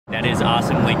That is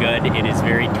awesomely good. It is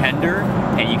very tender,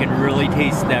 and you can really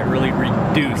taste that really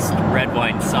reduced red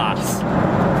wine sauce.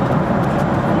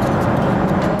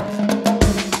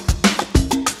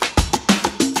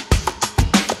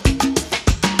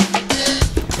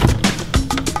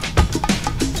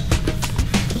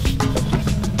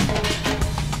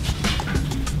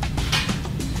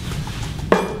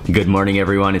 Good morning,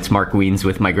 everyone. It's Mark Wiens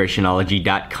with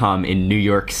migrationology.com in New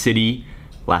York City.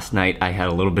 Last night I had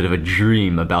a little bit of a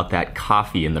dream about that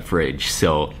coffee in the fridge,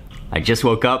 so I just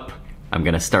woke up. I'm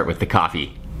gonna start with the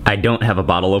coffee. I don't have a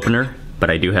bottle opener, but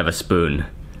I do have a spoon.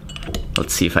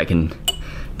 Let's see if I can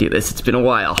do this. It's been a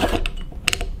while.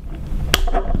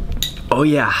 Oh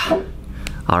yeah.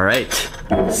 All right,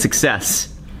 success.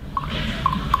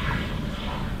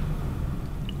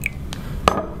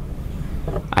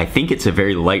 I think it's a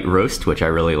very light roast, which I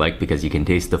really like because you can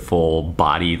taste the full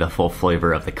body, the full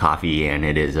flavor of the coffee, and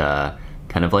it is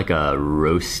kind of like a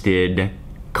roasted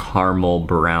caramel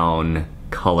brown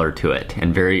color to it,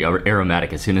 and very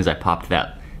aromatic as soon as I popped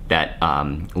that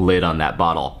lid on that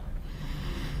bottle.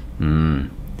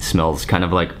 Smells kind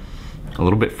of like a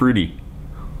little bit fruity.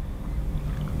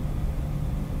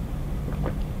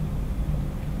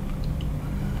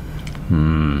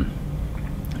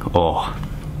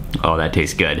 Oh, that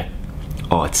tastes good.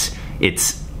 Oh,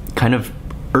 it's kind of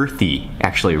earthy,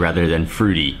 actually, rather than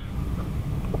fruity.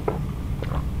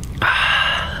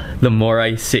 The more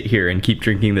I sit here and keep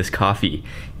drinking this coffee,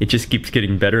 it just keeps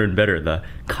getting better and better. The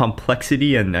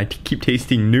complexity, and I keep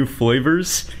tasting new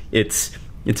flavors. It's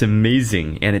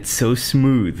amazing, and it's so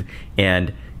smooth,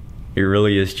 and it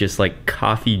really is just like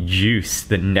coffee juice,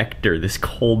 the nectar, this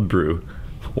cold brew.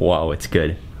 Wow, it's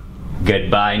good.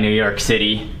 Goodbye, New York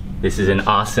City. This is an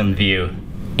awesome view.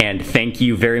 And thank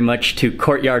you very much to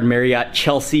Courtyard Marriott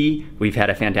Chelsea. We've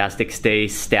had a fantastic stay.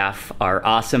 Staff are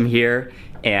awesome here.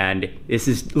 And this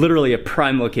is literally a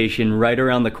prime location right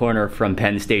around the corner from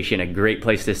Penn Station. A great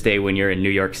place to stay when you're in New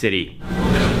York City.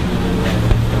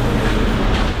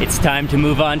 It's time to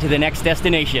move on to the next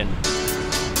destination.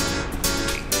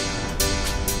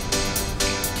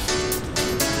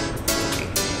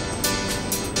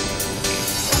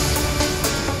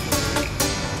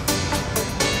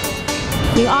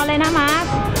 You on เลยนะ Mark.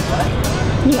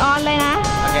 You on เลยนะ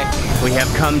Okay. We have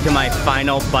come to my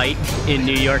final bite in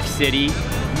New York City.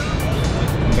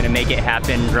 I'm gonna make it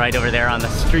happen right over there on the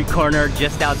street corner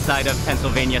just outside of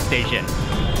Pennsylvania Station.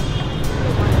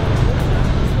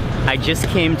 I just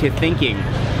came to thinking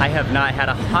I have not had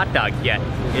a hot dog yet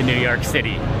in New York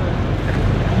City.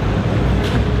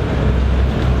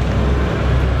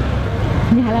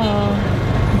 Hello.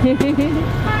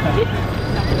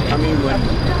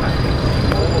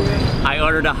 I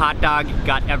ordered a hot dog,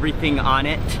 got everything on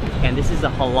it, and this is a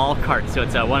halal cart, so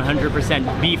it's a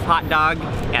 100% beef hot dog,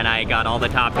 and I got all the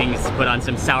toppings, put on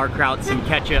some sauerkraut, some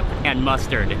ketchup, and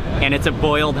mustard. And it's a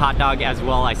boiled hot dog as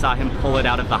well. I saw him pull it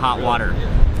out of the hot water.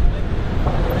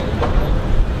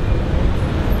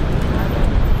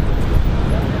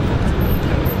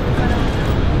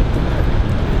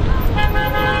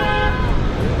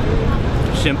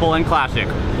 Simple and classic.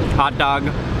 Hot dog,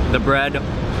 the bread,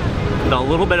 the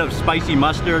little bit of spicy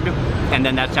mustard, and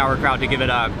then that sauerkraut to give it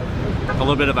a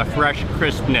little bit of a fresh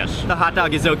crispness. The hot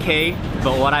dog is okay,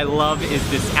 but what I love is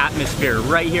this atmosphere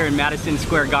right here in Madison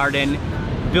Square Garden.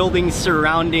 Buildings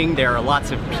surrounding, there are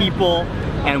lots of people,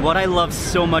 and what I love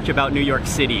so much about New York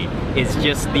City is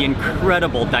just the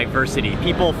incredible diversity.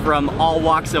 People from all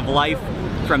walks of life,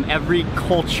 from every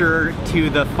culture to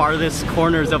the farthest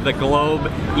corners of the globe.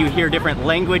 You hear different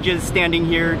languages standing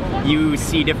here. You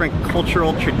see different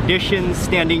cultural traditions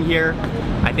standing here.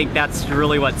 I think that's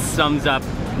really what sums up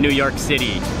New York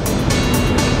City.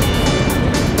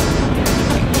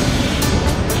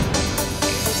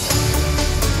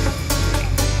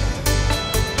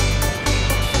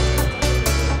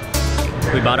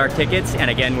 We bought our tickets, and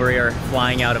again, we are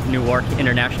flying out of Newark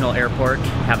International Airport.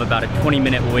 Have about a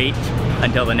 20-minute wait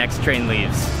until the next train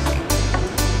leaves.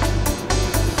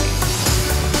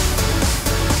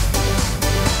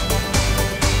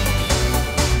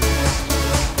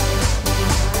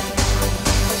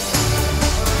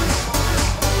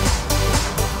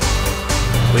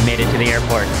 We made it to the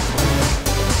airport.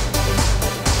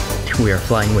 We are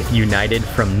flying with United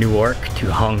from Newark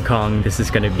to Hong Kong. This is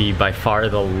going to be by far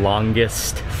the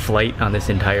longest flight on this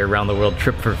entire round the world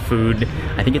trip for food.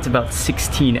 I think it's about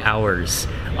 16 hours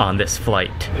on this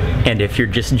flight. And if you're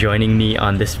just joining me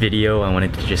on this video, I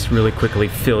wanted to just really quickly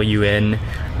fill you in.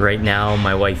 Right now,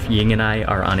 my wife Ying and I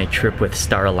are on a trip with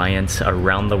Star Alliance, a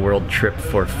round the world trip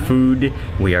for food.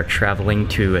 We are traveling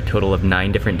to a total of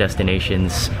 9 different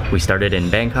destinations. We started in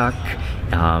Bangkok,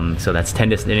 So that's 10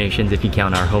 destinations if you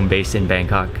count our home base in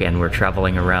Bangkok, and we're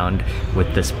traveling around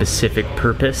with the specific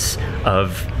purpose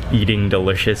of eating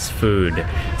delicious food.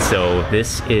 So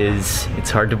it's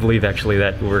hard to believe actually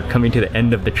that we're coming to the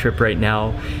end of the trip right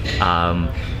now.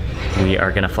 We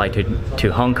are gonna fly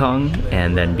to Hong Kong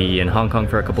and then be in Hong Kong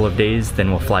for a couple of days. Then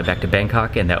we'll fly back to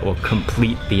Bangkok, and that will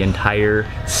complete the entire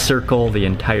circle, the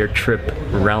entire trip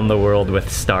around the world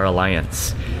with Star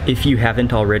Alliance. If you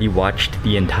haven't already watched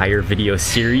the entire video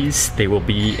series, they will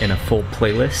be in a full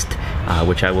playlist,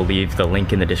 which I will leave the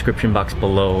link in the description box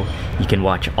below. You can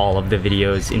watch all of the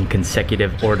videos in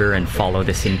consecutive order and follow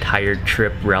this entire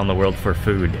trip around the world for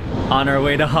food. On our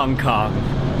way to Hong Kong,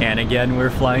 and again,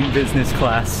 we're flying business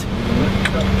class.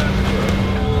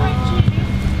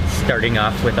 Starting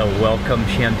off with a welcome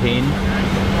champagne.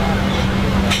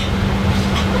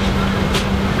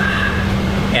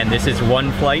 And this is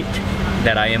one flight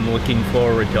that I am looking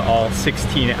forward to all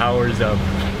 16 hours of.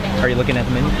 Are you looking at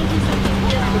the menu?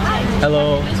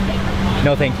 Hello.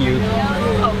 No, thank you.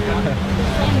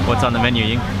 What's on the menu,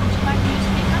 Ying?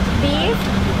 Beef,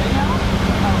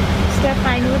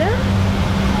 stir-fry noodle.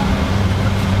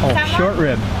 Oh, short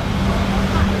rib.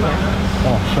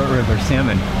 Oh, short rib or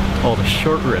salmon. Oh, the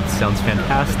short rib sounds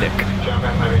fantastic.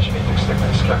 Gentlemen, my meeting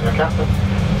sickness, your captain.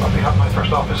 On behalf of my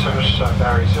first officers,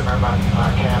 Barry Zimmerman,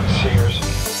 Cam Sears.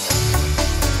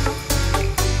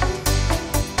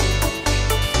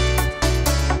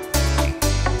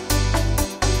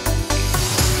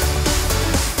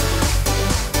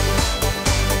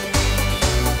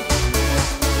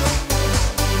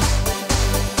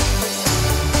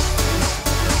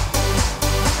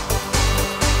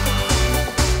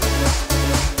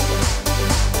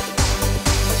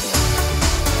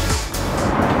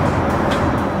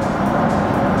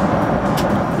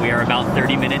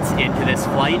 Into this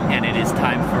flight, and it is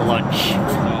time for lunch.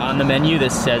 On the menu,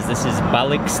 this says this is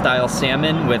balik style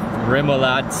salmon with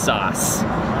remoulade sauce,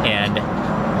 and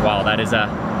wow, that is a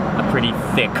pretty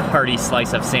thick, hearty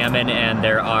slice of salmon. And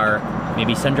there are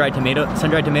maybe sun-dried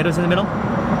tomatoes in the middle.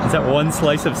 Is that one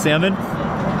slice of salmon?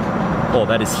 Oh,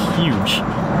 that is huge.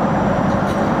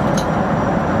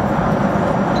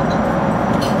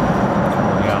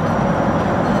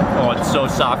 So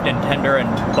soft and tender and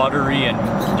buttery and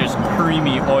just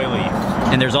creamy, oily.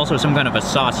 And there's also some kind of a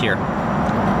sauce here.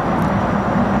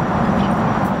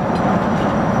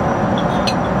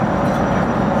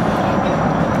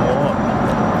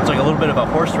 Oh, it's like a little bit of a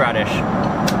horseradish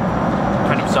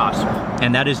kind of sauce.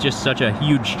 And that is just such a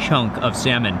huge chunk of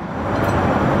salmon.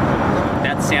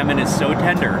 That salmon is so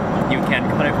tender, you can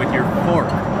cut it with your fork.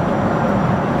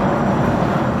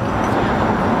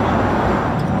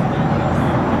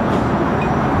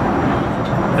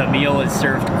 The meal is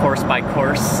served course by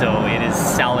course, so it is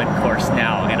salad course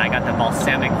now, and I got the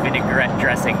balsamic vinaigrette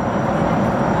dressing.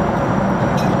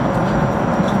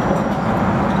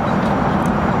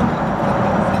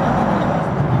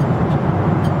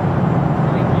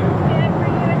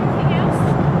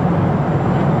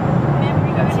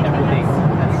 That's everything.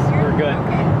 We're good.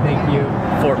 Thank you.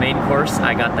 For main course,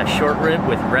 I got the short rib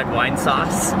with red wine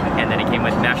sauce, and then it came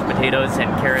with mashed potatoes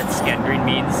and carrots and green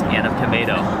beans and a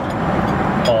tomato.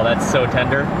 Oh, that's so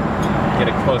tender. Get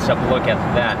a close-up look at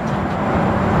that.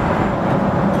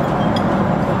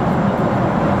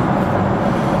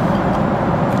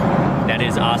 That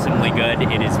is awesomely good.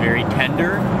 It is very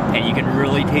tender, and you can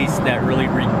really taste that really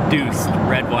reduced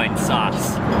red wine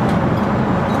sauce.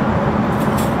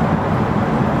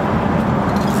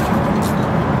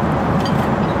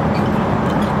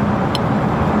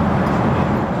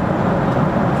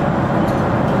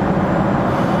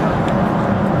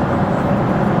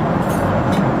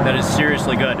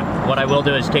 Seriously good. What I will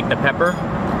do is take the pepper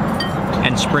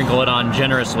and sprinkle it on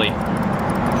generously.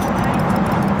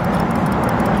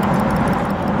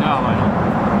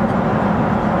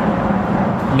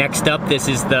 Next up, this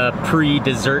is the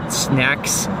pre-dessert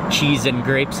snacks, cheese and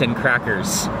grapes and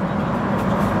crackers.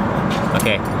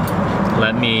 Okay,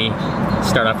 let me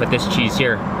start off with this cheese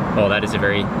here. Oh, that is a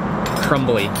very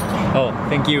crumbly. Oh,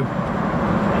 thank you.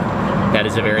 That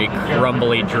is a very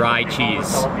crumbly, dry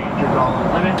cheese.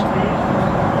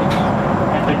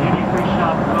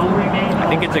 I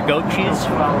think it's a goat cheese.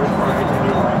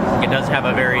 It does have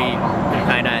a very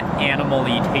kind of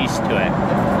animal-y taste to it.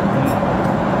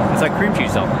 It's like cream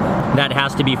cheese though. That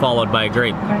has to be followed by a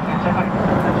grape.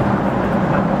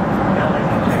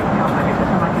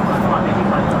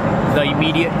 The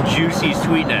immediate juicy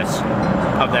sweetness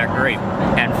of that they're great.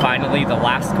 And finally, the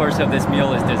last course of this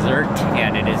meal is dessert,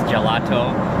 and it is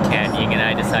gelato. And Ying and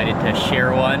I decided to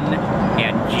share one,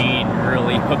 and Jean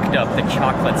really hooked up the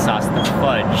chocolate sauce, the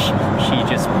fudge.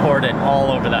 She just poured it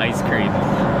all over the ice cream.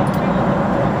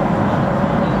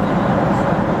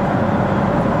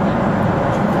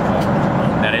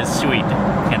 That is sweet.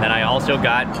 And then I also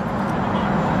got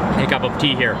a cup of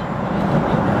tea here.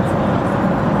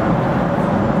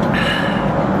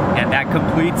 And that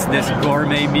completes this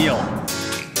gourmet meal.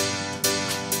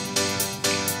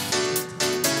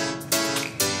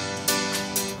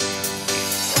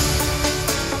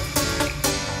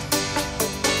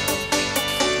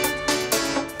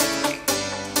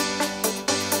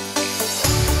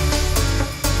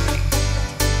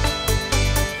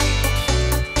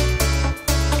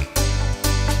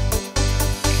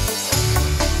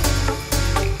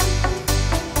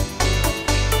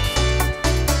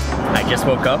 Just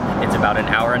woke up. It's about an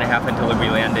hour and a half until we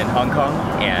land in Hong Kong,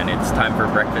 and it's time for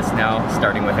breakfast now,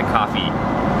 starting with a coffee.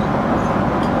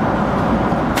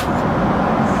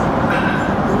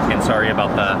 And sorry about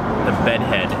the bed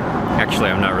head. Actually,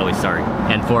 I'm not really sorry.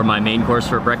 And for my main course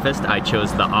for breakfast, I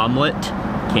chose the omelet.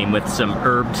 Came with some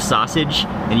herbed sausage,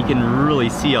 and you can really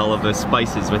see all of the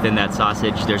spices within that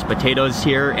sausage. There's potatoes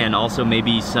here, and also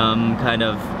maybe some kind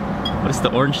of, what is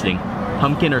the orange thing?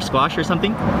 Pumpkin or squash or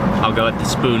something? I'll go with the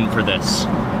spoon for this.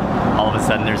 All of a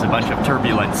sudden there's a bunch of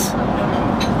turbulence. Whoa.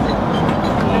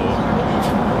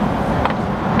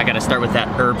 I gotta start with that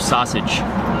herb sausage.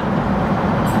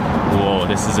 Whoa,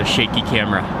 this is a shaky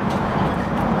camera.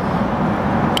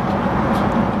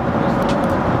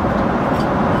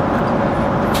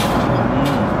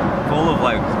 Full of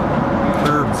like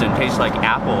herbs and tastes like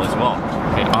apple as well.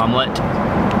 Okay, omelet.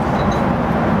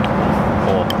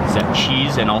 Oh, is that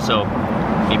cheese and also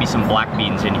maybe some black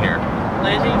beans in here.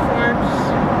 Lazy forms.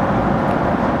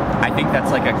 I think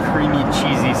that's like a creamy,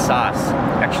 cheesy sauce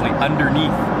actually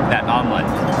underneath that omelet.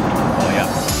 Oh yeah.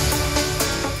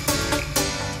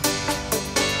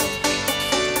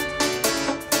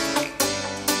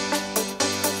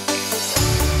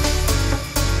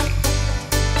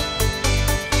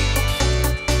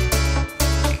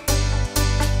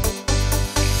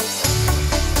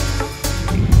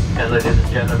 And ladies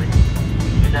and gentlemen,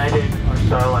 United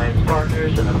Airlines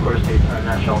partners, and of course the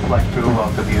international flight crew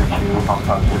welcome you to Hong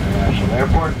Kong International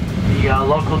Airport. The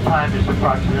local time is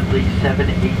approximately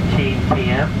 7:18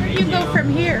 p.m. Where do you go from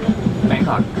here?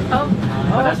 Bangkok. Oh,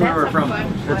 That's where we're from.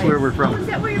 That's where we're from. Is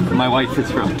that where you're from? My wife is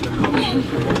from.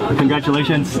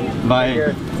 Congratulations.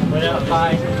 Bye.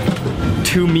 Bye.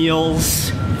 2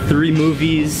 meals, 3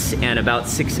 movies, and about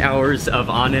 6 hours of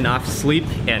on and off sleep,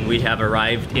 and we have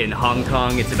arrived in Hong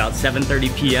Kong. It's about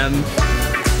 7:30 p.m.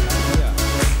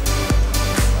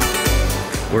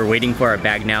 We're waiting for our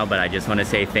bag now, but I just want to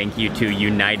say thank you to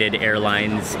United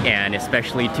Airlines, and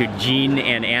especially to Jean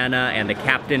and Anna and the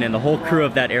captain and the whole crew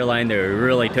of that airline. They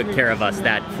really took care of us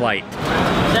that flight.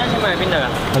 Hello.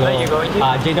 Where are you going to?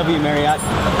 JW Marriott.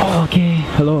 Oh, okay.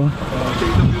 Hello.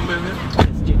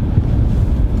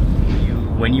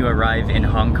 When you arrive in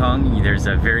Hong Kong, there's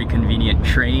a very convenient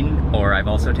train, or I've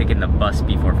also taken the bus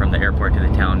before from the airport to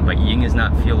the town, but Ying is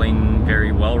not feeling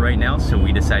very well right now, so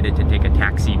we decided to take a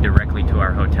taxi directly to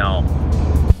our hotel.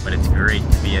 But it's great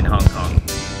to be in Hong Kong.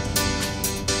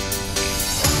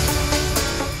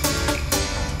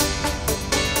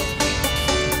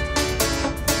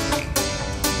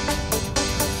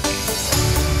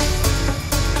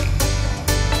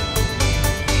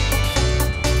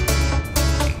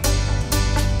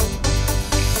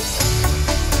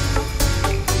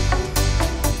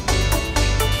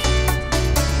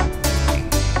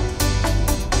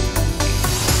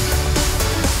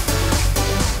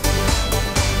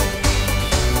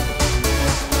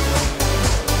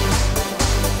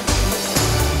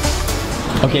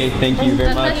 Okay, thank you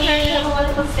very much.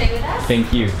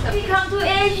 Thank you. We come to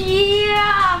Asia.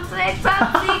 I'm so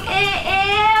excited.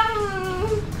 AM.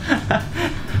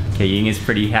 Okay, Ying is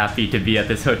pretty happy to be at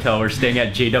this hotel. We're staying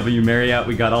at JW Marriott.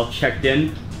 We got all checked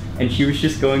in, and she was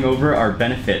just going over our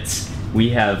benefits. We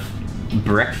have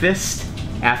breakfast,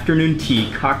 afternoon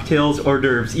tea, cocktails, hors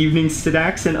d'oeuvres, evening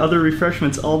snacks, and other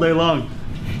refreshments all day long.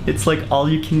 It's like all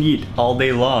you can eat all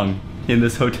day long in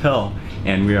this hotel.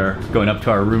 And we are going up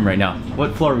to our room right now.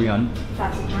 What floor are we on?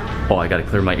 Oh, I gotta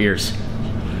clear my ears.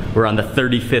 We're on the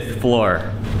 35th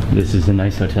floor. This is a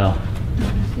nice hotel.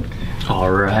 All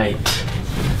right.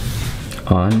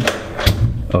 On.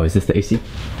 Oh, is this the AC?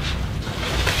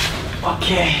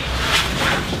 Okay.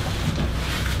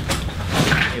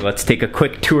 Let's take a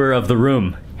quick tour of the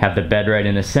room. Have the bed right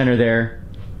in the center there.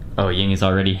 Oh, Ying is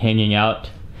already hanging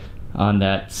out on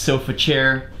that sofa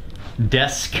chair.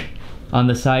 desk on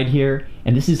the side here,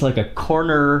 and this is like a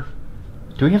corner.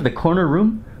 Do we have the corner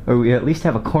room? Or we at least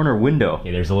have a corner window.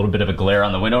 Okay, there's a little bit of a glare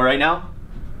on the window right now.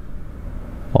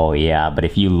 Oh yeah, but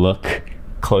if you look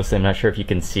closely, I'm not sure if you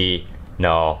can see.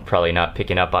 No, probably not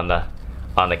picking up on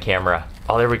the camera.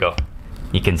 Oh, there we go.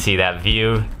 You can see that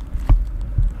view.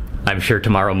 I'm sure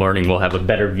tomorrow morning we'll have a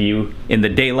better view in the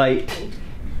daylight.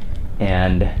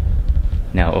 And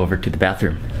now over to the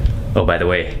bathroom. Oh, by the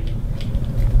way,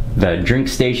 the drink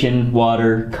station,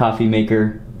 water, coffee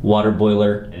maker, water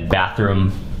boiler, and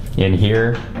bathroom in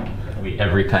here.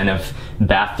 Every kind of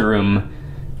bathroom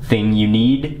thing you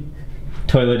need.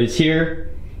 Toilet is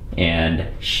here, and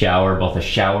shower, both a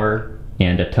shower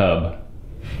and a tub.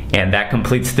 And that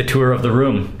completes the tour of the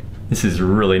room. This is a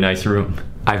really nice room.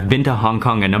 I've been to Hong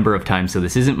Kong a number of times, so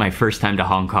this isn't my first time to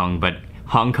Hong Kong, but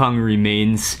Hong Kong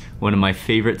remains one of my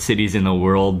favorite cities in the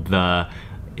world.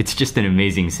 It's just an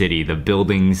amazing city. The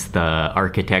buildings, the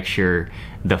architecture,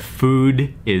 the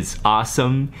food is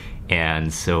awesome.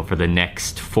 And so for the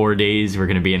next 4 days, we're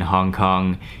gonna be in Hong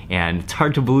Kong. And it's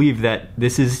hard to believe that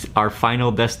this is our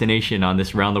final destination on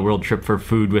this round the world trip for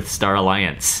food with Star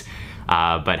Alliance.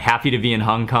 But happy to be in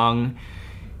Hong Kong.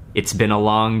 It's been a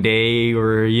long day.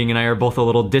 Ying and I are both a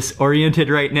little disoriented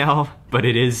right now, but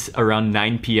it is around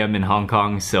 9 p.m. in Hong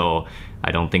Kong, so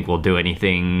I don't think we'll do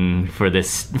anything for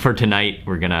tonight.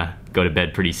 We're gonna go to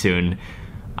bed pretty soon.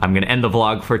 I'm gonna end the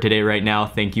vlog for today right now.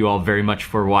 Thank you all very much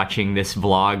for watching this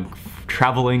vlog,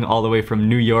 traveling all the way from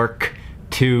New York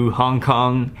to Hong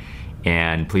Kong.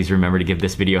 And please remember to give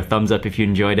this video a thumbs up if you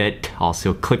enjoyed it.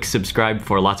 Also click subscribe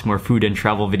for lots more food and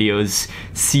travel videos.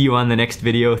 See you on the next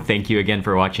video. Thank you again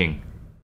for watching.